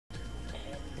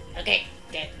Okay,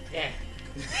 yeah.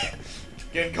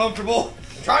 Getting comfortable?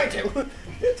 I'm trying to.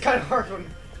 It's kind of hard when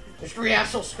there's 3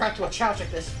 assholes strapped to a couch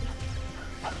like this.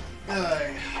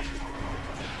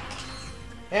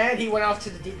 And he went off to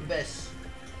the deep abyss.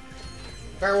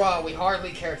 Farewell, we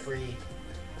hardly cared for ye.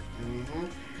 Mm-hmm.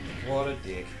 What a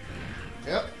dick.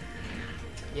 Yep.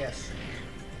 Yes.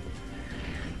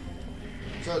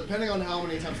 So depending on how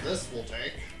many attempts this will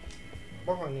take,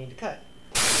 we're going to need to cut.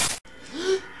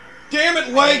 Damn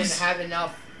it, legs! I didn't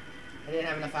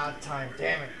have enough out of time.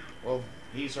 Damn it. Well,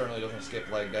 he certainly doesn't skip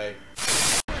leg day.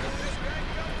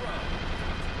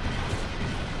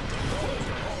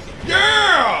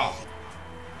 Yeah!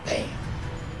 Bam.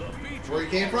 Where you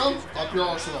came from? Up your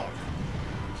arsenal.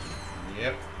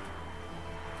 Yep.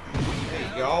 There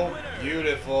you go.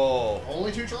 Beautiful.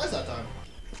 Only 2 tries that time.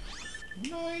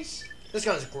 Nice. This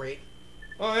gun's great.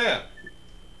 Oh, yeah.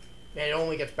 And it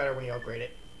only gets better when you upgrade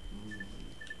it.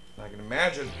 I can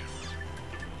imagine.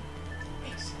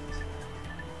 Makes sense.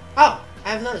 Oh, I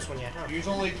haven't done this one yet, huh? Use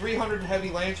only 300 heavy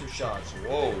lancer shots.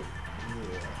 Whoa.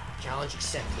 Challenge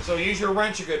accepted. So use your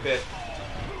wrench a good bit.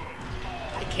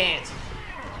 I can't.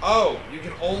 Oh, you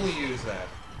can only use that.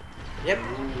 Yep.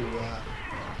 Ooh,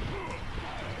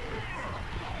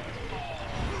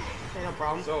 Okay, no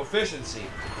problem. So efficiency.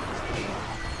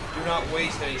 Do not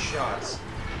waste any shots.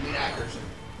 I mean accuracy.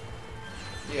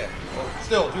 Yeah. Well,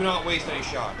 still, do not waste any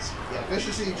shots. Yeah,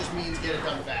 efficiency just means get it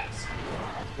done fast.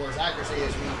 Whereas accuracy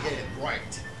is mean get it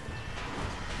right.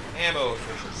 Ammo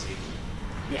efficiency.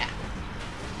 Yeah.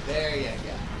 There you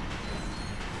go.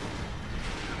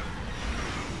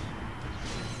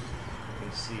 Let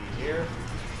me see here.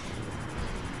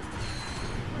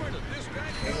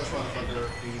 English motherfucker,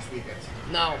 do you speak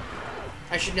it? No.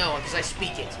 I should know because I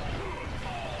speak it.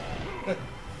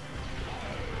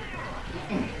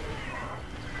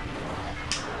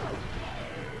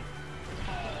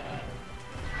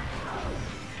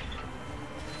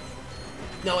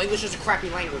 No, English is a crappy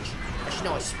language. I should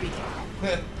know I speak it.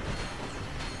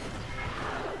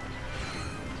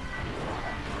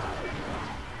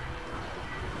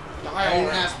 I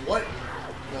didn't ask what.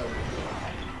 No.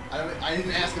 I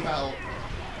didn't ask about,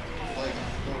 like,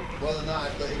 whether or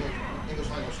not the English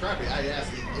language was crappy. I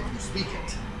asked if you speak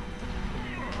it.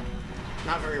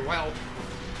 Not very well.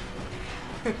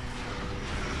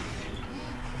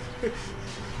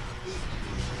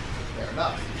 Fair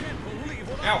enough.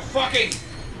 Ow, fucking!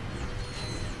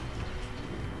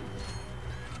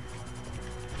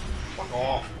 Fuck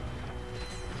off.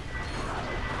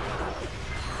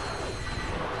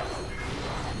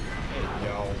 There you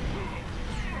go.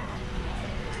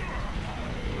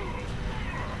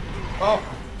 Oh.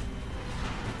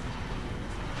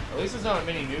 At least it's not a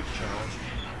mini nuke challenge.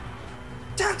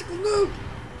 Tactical noob!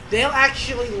 They'll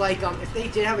actually, like, if they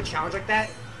did have a challenge like that,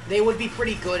 they would be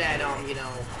pretty good at, you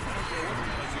know,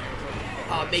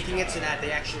 making it so that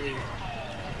they actually...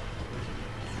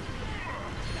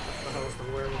 What the hell is the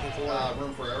word I'm looking for?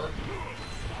 Room for error?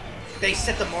 They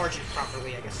set the margin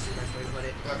properly, I guess is the best way to put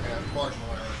it. Okay,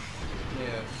 marginal error.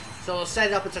 Yeah. So they'll set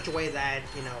it up in such a way that,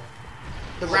 you know,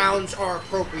 the rounds are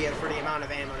appropriate for the amount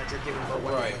of ammo that you're given for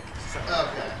what Right.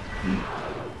 Okay.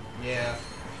 Yeah.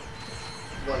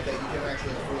 Like that you can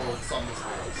actually afford some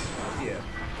mistakes. Yeah.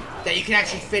 that you can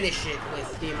actually finish it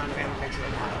with the amount of ammo that you're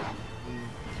allowed.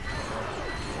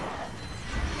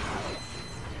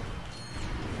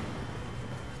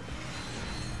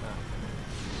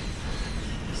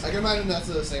 I can imagine that's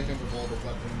the same thing with all the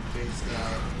weapon-based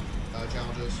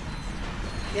challenges.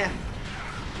 Yeah.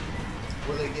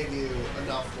 Where they give you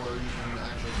enough where you can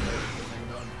actually get the thing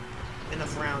done.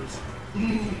 Enough rounds.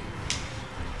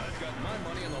 I've got my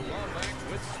money on the long back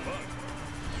with Spud.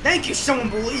 Thank you, someone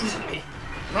believes in me.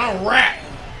 I'm not a rat!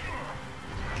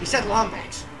 He said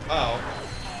Lombax. Oh.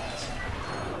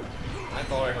 I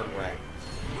thought I heard rat.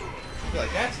 I feel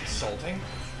like that's insulting.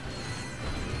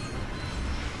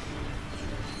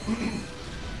 And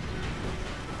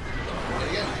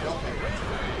again, I don't pay rent.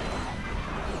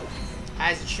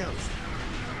 As it shows.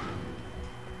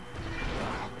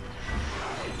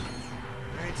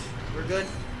 Alright, we're good.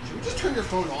 Should we just turn your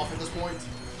phone off at this point?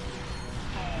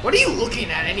 What are you looking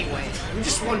at anyway? I'm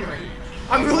just wondering.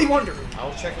 I'm really wondering. I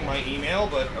was checking my email,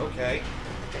 but okay.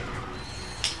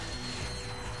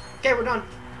 Okay, we're done.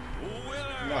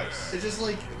 Nice. It's just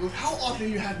like, with how often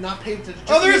you have not paid attention.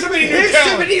 Oh, there's a mini There's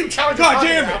challenge! so many challenges. God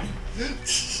damn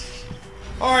it!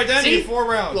 Alright, then, See? you 4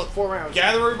 rounds. Look, 4 rounds.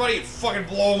 Gather everybody and fucking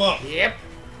blow them up. Yep.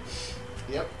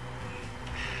 Yep.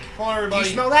 Come on, Do everybody.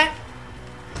 you smell that?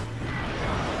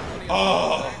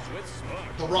 Oh.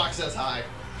 The Rock says hi.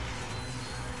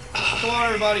 Come on,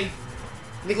 everybody.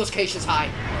 Nicolas Cage is high.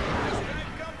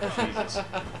 Jesus.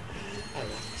 I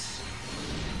love this.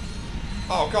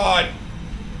 Oh God.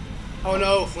 Oh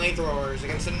no, flamethrowers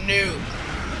against a noob.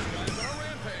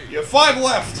 You have 5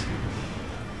 left.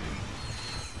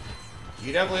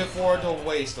 You definitely afford to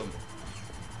waste them.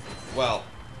 Well.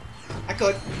 I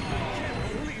could.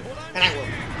 And I will.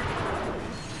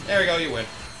 There we go, you win.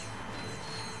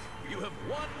 You have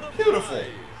won the Beautiful. prize.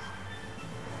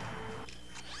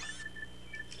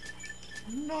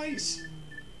 Nice.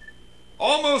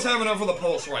 Almost have enough for the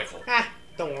pulse rifle. Ah,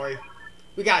 don't worry.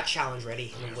 We got a challenge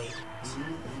ready. Wait.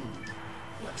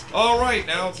 Alright,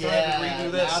 now it's time to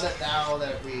redo this. Now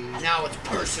that we... Now it's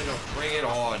personal. Bring it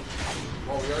on.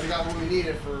 Well, we already got what we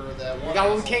needed for that one. We got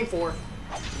what we asshole. came for.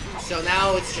 So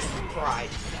now it's just pride.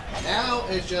 Now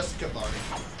it's just cathartic.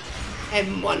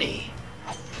 And money.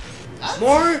 That's,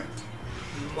 More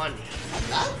money.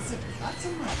 That's a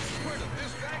money.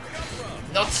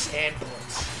 Nuts and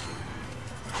bullets.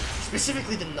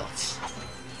 Specifically the nuts.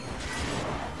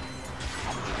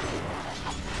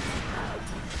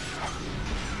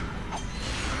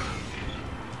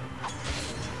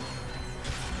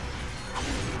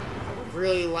 I would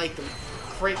really like the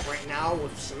crate right now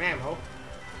with some ammo.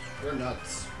 You're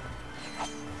nuts.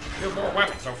 You have more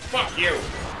weapons, so fuck you.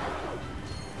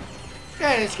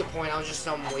 Yeah, that's a good point. I was just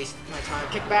wasting my time.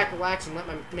 Kick back, relax, and let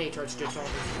my mini turrets do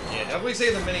something. Yeah, definitely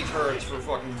save the mini turrets for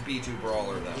fucking B2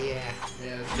 Brawler, though. Yeah.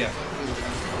 Yeah. Yeah.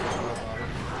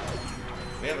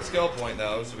 We have a skill point,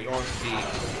 though, so we don't have to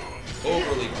be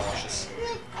overly cautious.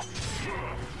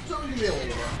 So we can be a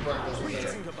little reckless with it.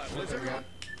 Think about Blizzard.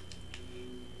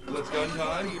 Blitz gun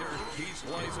time. He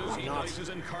slices, he dices,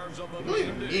 and carves up a We don't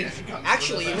even million need dishes. it.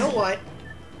 Actually, you know what?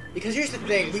 Because here's the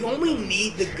thing. We only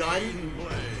need the gun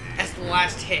as the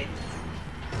last hit.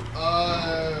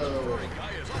 Oh.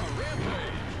 Guy is on a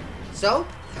rampage. So,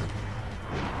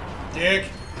 Dick.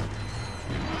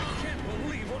 Can't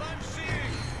believe what I'm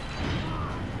seeing.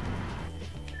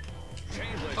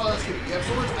 Chainless. Oh, that's good. You have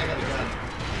swords? I got a gun.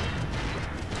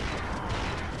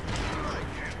 I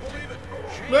can't believe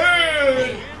it.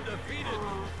 Man! Defeated.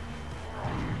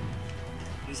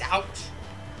 he's out.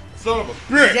 Son of a He's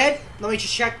bitch. dead? Let me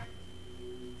just check.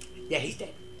 Yeah, he's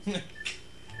dead.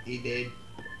 He did.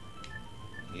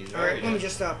 He's Alright, already let me dead.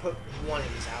 just put one of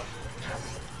these out.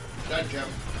 Done, Jim.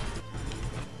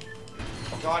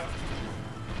 Oh God.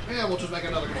 Yeah, we'll just make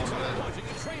another clone of that. Watching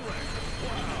a train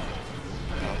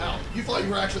wreck. Hell, you thought you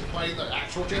were actually fighting the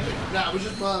actual champion? Nah, we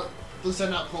just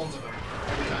send out clones of him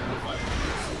every time we fight.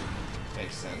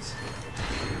 Makes sense.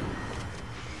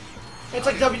 It's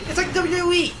like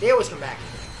WWE. They always come back.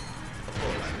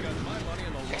 I've got my money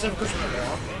in the Except for Chris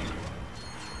Romero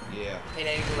Yeah. and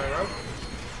Eddie Guerrero.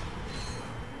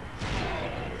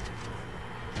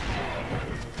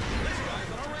 This guy's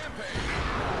on a rampage.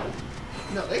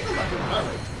 No, they come back in the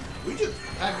fight. We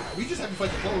just have to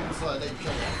fight the clones so that they can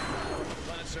kill them.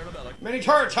 Planet Cerebellic Mini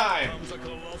turret time. comes a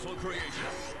colossal creation.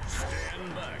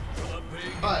 Stand back for the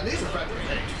big. Alright, these are friendly.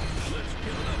 Let's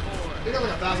give it up, boy. They got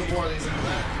like 1,000 more of these in the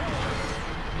back.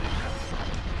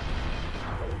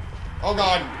 Oh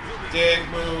God. Dick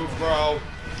move, bro.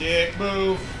 Dick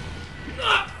move.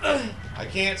 I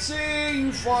can't see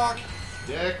you, fuck.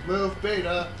 Dick, move,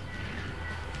 beta.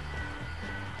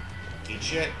 Eat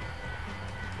shit.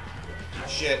 Eat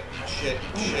shit. Eat shit.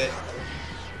 Eat shit.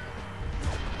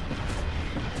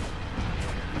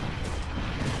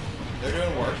 They're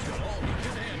doing work.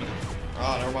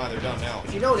 Oh, never mind. They're done now.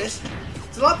 If you noticed,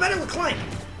 it's a lot better with Clank.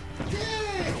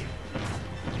 Yay!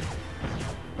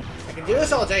 I can do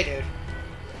this all day, dude.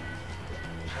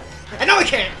 I know I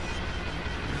can!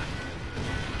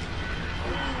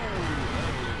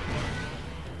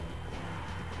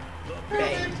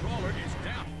 Bang. Brawler is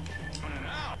down. And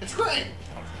out. It's great!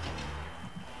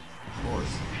 Of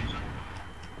course.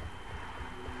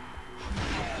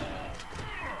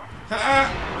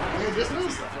 Ha! I just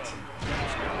noticed that.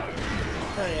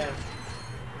 Oh, yeah.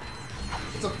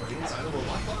 It's a brain inside a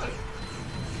robot body.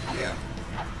 Yeah.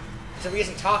 So he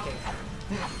isn't talking.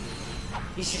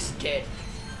 He's just dead.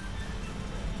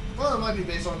 Well, it might be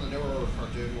based on the newer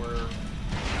cartoon where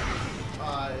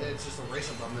it's just a race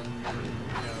of them, and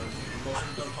most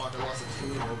of them don't talk unless it's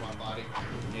through the robot body.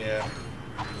 Yeah.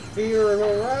 Fear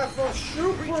the wrath of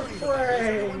Super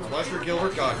Brain! Unless you're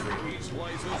Gilbert Godfrey. He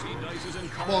slices, he dices,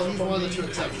 and carves Well, up he's a one of the two million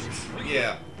exceptions. dishes.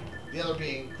 Yeah. The other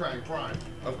being Krang Prime.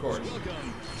 Of course.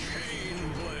 Welcome,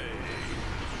 Chain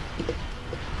Blade.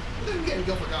 Then again,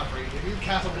 Gilbert Godfrey, if you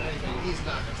cast him in anything, he's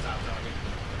not going to stop talking.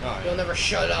 Oh, You'll never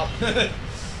shut up.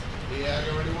 Yeah,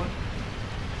 you ready one?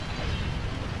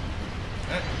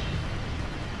 yeah.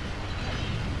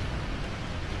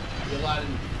 The Aladdin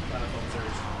film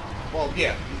series. Well,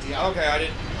 yeah. Yeah. Okay, I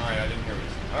didn't. Alright, I didn't hear what you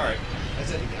said. Alright. I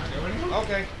said Iago anymore?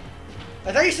 Okay.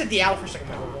 I thought you said the owl for a second,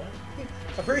 Michael.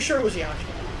 I'm pretty sure it was the owl.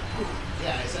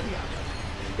 Yeah, I said Iago.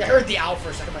 Yeah, I heard the owl for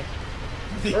a second. Like,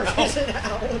 The where owl. is an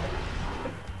owl?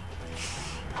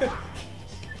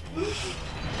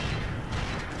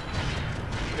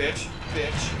 Bitch,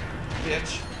 bitch,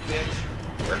 bitch, bitch.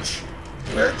 Birch.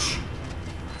 Birch.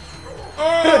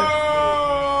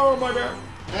 Oh, my bad.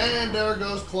 And there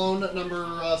goes clone number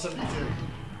 72.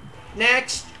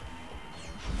 Next.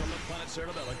 From the planet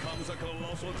Cerebella comes a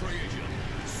colossal creation.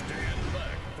 Stand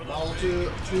back for the Model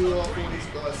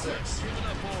 246.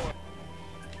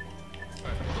 The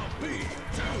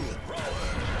B2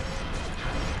 Brawler.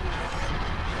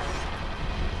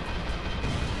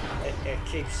 It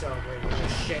keeps celebrating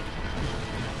this shit.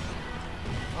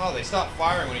 Oh, they stopped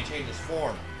firing when he changes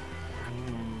form.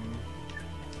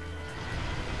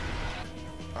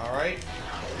 Alright.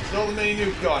 Still the mini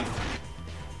nuke gun.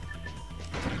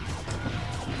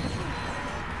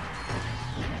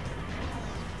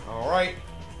 Alright.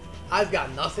 I've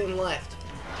got nothing left.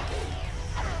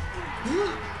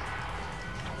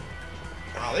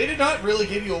 Wow, they did not really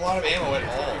give you a lot of ammo at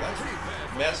all. That's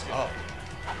messed up.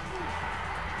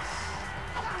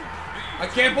 I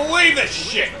can't believe this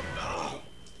shit!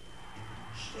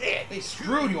 Shit. They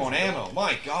screwed you on ammo.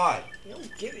 My god. You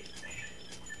don't give it.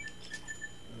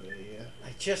 Yeah. I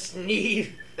just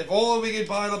need... If only we could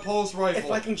buy the pulse rifle.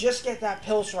 If I can just get that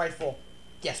Pulse rifle.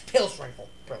 Yes, Pulse rifle.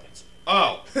 Brilliant.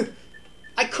 Oh.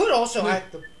 I could also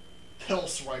have the...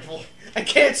 Pulse rifle. I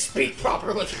can't speak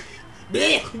properly.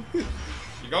 Blech.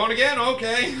 You going again?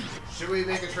 Okay. Should we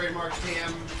make a trademark TM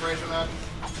phrase for that?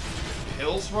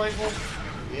 Pills rifle?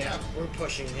 Yeah. We're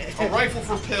pushing it. A rifle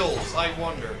for pills, I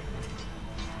wonder.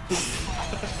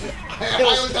 I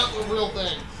always thought it was a real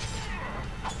thing.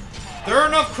 There are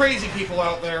enough crazy people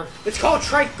out there. It's called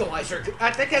tranquilizer.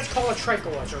 I think that's called a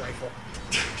tranquilizer rifle.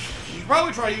 You should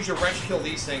probably try to use your wrench to kill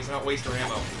these things and not waste your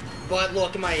ammo. But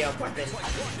look at my weapon.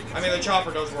 I mean, the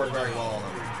chopper does work very well on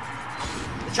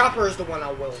them. The chopper is the one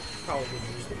I will probably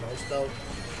use the most, though.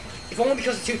 If only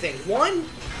because of two things. One,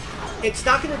 it's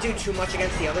not going to do too much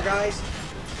against the other guys.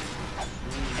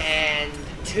 And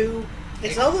two,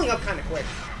 it's leveling up kind of quick.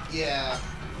 Yeah.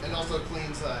 And also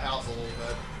cleans the house a little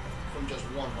bit from just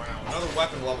one round. Another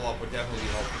weapon level up would definitely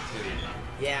be helpful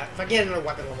too. Yeah, if I get another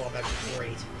weapon level up, that'd be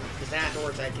great. Because then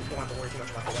afterwards, I just don't have to worry too much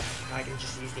about the weapon. I can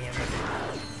just use the ammo.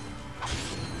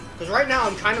 Because right now,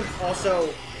 I'm kind of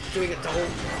also doing a double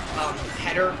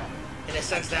header, in a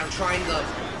sense that I'm trying to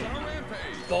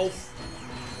both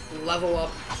level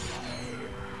up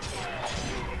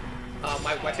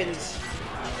my weapons,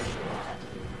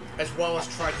 as well as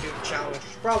try to do the challenge,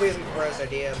 which probably isn't the greatest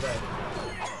idea, but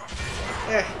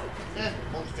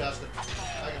Multicast it.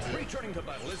 I can see it. Returning to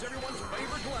battle is everyone's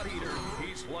favorite gladiator.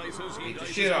 He slices, he Eat the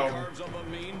dices, shit he out of him. carves up a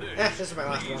mean dish. this is my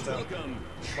last one, Please so welcome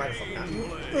why the fuck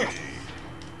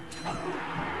not?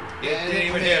 It didn't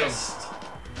even hit him.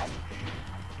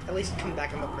 At least come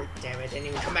back on the damn it, didn't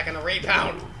even come back on the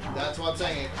rebound. That's what I'm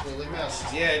saying. It completely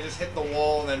missed. Yeah, it just hit the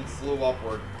wall and then flew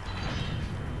upward.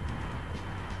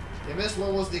 It missed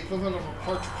what was the equivalent of a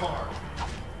parked car.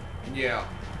 Yeah.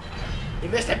 You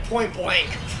missed it point blank.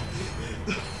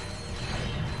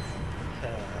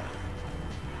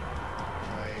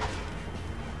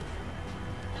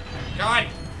 God!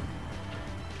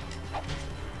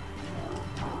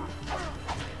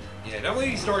 Yeah,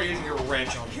 definitely start using your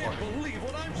wrench on Can't fucking. believe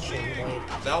what I'm seeing.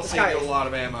 That'll This save guy you a is- lot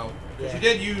of ammo. Because Yeah. you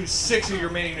did use 6 of your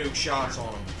mini nuke shots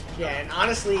on them. Yeah, and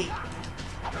honestly, if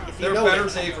you They're know better it,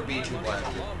 save for B2 Brawler.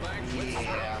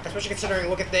 Yeah. especially considering,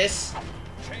 look at this.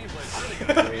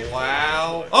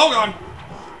 Wow. Oh god!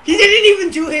 He didn't even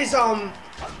do his,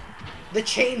 the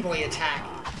chain blade attack.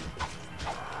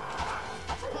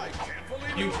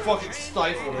 You fucking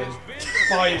stifled him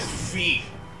by his feet.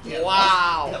 Yeah,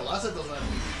 Wow. Lassa doesn't have a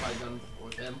fight gun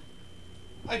with him.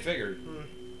 I figured.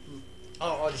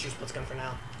 Oh, I'll just use Splits Gun for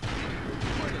now.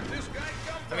 Where did this guy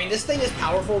come I mean, this thing is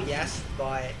powerful, yes,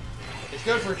 but It's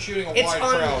good for shooting a it's wide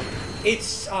crowd.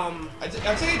 it's,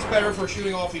 I'd say it's better for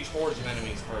shooting off these hordes of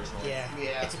enemies, personally. yeah,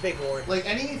 Yeah. it's a big horde. Like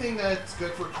anything that's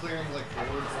good for clearing like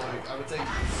boards, like I would say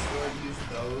still use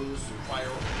those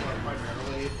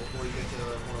primarily before you get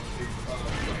to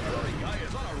one of the guy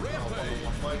is on a rampage.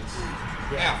 one fights.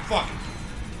 Yeah, fuck.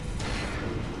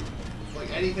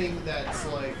 Like anything that's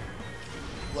like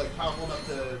powerful enough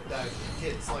to that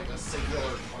hits like a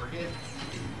singular target.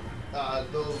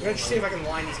 Those. I'm gonna just see if I can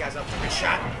line these guys up for a good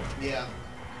shot. Yeah.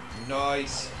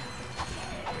 Nice.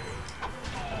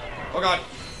 Oh god.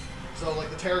 So like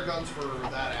the terror guns for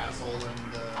that asshole and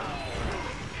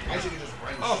actually you can just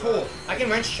wrench. Oh, cool. I can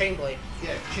wrench chain blade.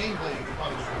 Yeah, chain blade you can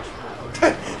probably just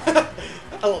wrench.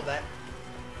 I love that.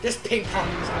 Just ping pong.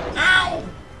 Ow!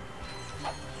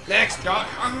 Next, die.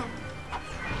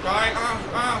 Alright.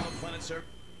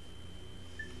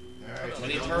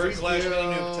 Mini turret slash mini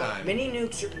nuke time. Mini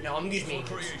nukes are... No, I'm using mini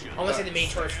nukes. I want to say the mini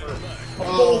turrets for a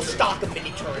full stock of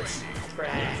mini turrets. For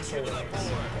that asshole.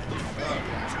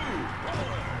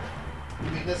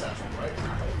 You mean this asshole, right?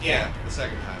 Yeah, the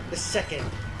second time. The second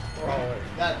brawler.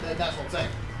 That's what I'm saying.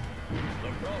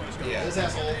 Yeah. This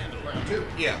asshole, round 2.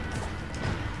 Yeah.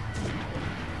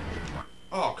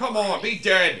 Oh, come on, be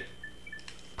dead.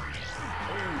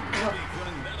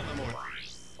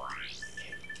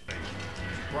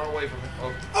 Run away from him.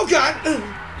 Oh, Oh god!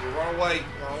 you run away.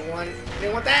 Wrong one.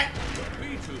 Didn't want that.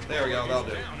 There we go, that'll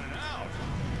do.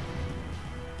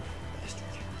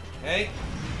 Okay.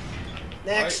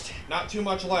 Next. Right, not too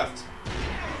much left.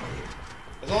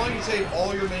 As long as you save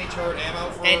all your mini turret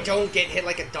ammo for And don't get hit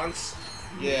like a dunce.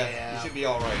 yeah, you should be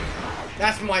alright.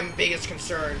 That's my biggest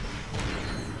concern.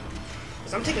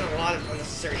 Because I'm taking a lot of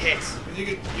unnecessary hits. You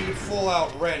could full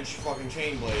out wrench fucking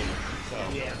chain blade. So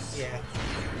Yes. Yeah.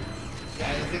 Yeah,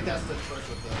 I think that's the trick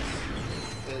with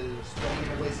this. Is don't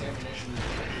even waste ammunition.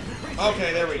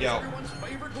 okay, there we go.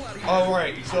 Oh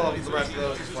right, you still have the rest of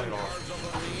those to fight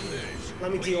off.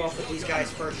 Let me deal off with these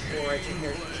guys first before I take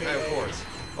their Yeah, of course.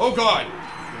 Oh god!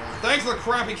 Thanks for the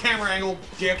crappy camera angle,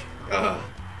 dick. Ugh.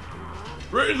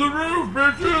 Raise the roof,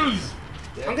 bitches!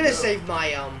 I'm gonna save my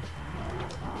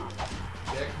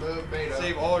Dick move, beta.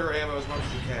 Save all your ammo as much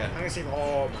as you can. I'm gonna save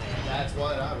all my. That's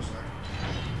what I was saying.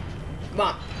 Come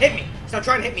on, hit me! Stop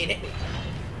trying to hit me and hit me.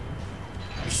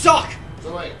 You suck!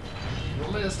 So wait, you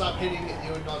want me to stop hitting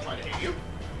you and not trying to hit you?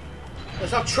 No,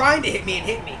 stop trying to hit me and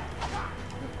hit me.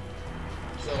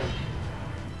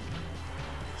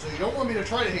 So you don't want me to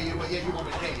try to hit you, but yet you want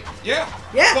me to hit you. Yeah!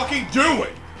 Yeah! Fucking do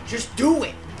it! Just do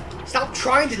it! Stop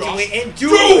trying to do it and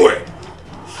do it!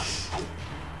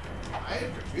 I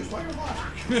am confused by your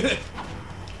logic.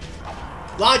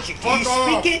 Logic, do you Fuck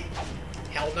off. speak it?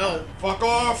 Hell no. Fuck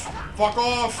off! Fuck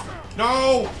off!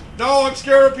 No! No, I'm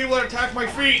scared of people that attack my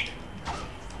feet!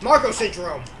 Marco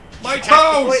syndrome. My Tap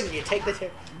the toes! foot and you take the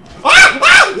tip. Ah!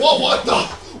 Ah! Whoa, what the?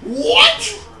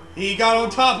 What? He got on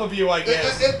top of you, I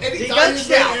guess. And He he died in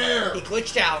glitched out. air. He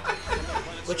glitched out.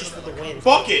 Glitches for the win.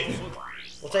 Fuck it!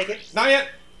 We'll take it. Not yet.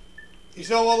 You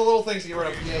still have all the little things to get rid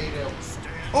of. Yeah, you do.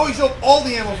 Oh, you still have all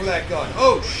the ammo for that gun.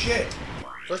 Oh, shit.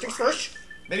 First things first.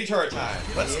 Mini turret time.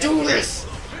 Let's do this.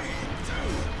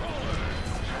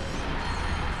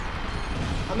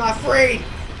 I'm not afraid.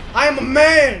 I am a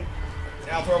man.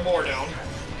 Now throw more down.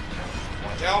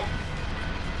 Watch out.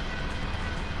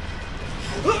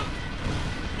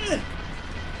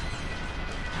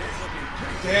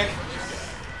 Dick.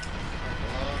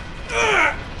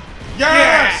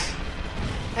 Yes!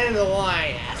 End of the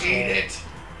line, asshole. Eat it.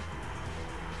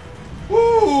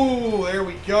 Woo! There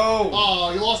we go.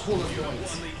 Oh, you lost coolness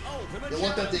points. You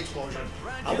looked at the explosion.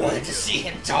 I wanted to see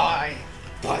him die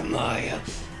by my.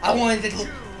 I wanted to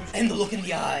him to look in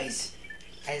the eyes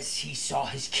as he saw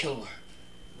his killer.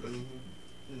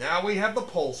 Now we have the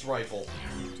pulse rifle.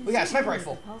 We got a sniper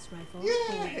rifle. Pulse rifle.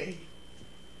 Yay!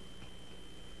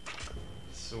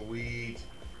 Sweet.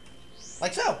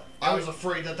 Like so. I was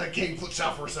afraid that that game glitched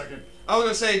out for a second. I was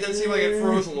gonna say, it doesn't seem like it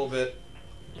froze a little bit.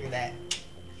 Look at that.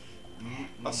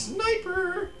 A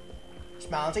sniper!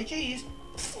 Smile and say cheese.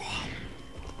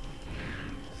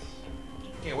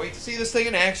 Can't wait to see this thing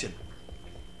in action.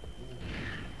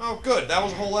 Oh, good. That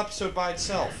was a whole episode by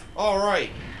itself.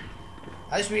 Alright.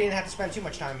 At least we didn't have to spend too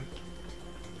much time.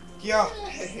 Yeah.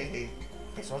 Okay,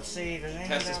 so let's see. There's anything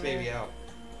Test this down baby there? out.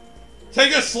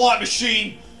 Take a slot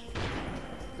machine!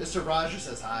 Mr. Roger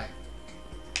says hi.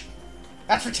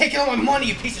 That's for taking all my money,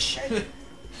 you piece of shit.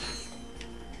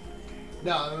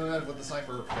 No, I meant with the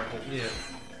sniper rifle. Yeah.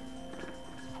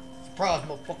 Surprise,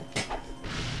 motherfucker.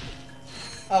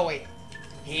 Oh, wait.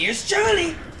 Here's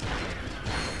Johnny.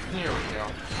 Here we go.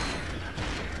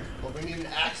 Well, we need an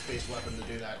axe-based weapon to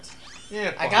do that.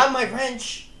 Yeah, I got my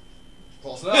wrench.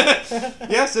 Close enough.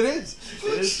 Yes, it is.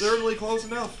 It is certainly close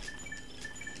enough.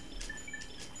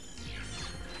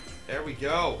 There we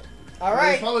go. All It's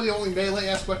right. probably the only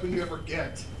melee-ass weapon you ever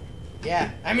get.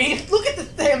 Yeah. I mean, look at the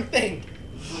damn thing.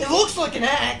 It looks like an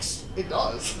axe. It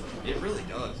does. It really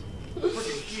does.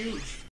 Freaking huge.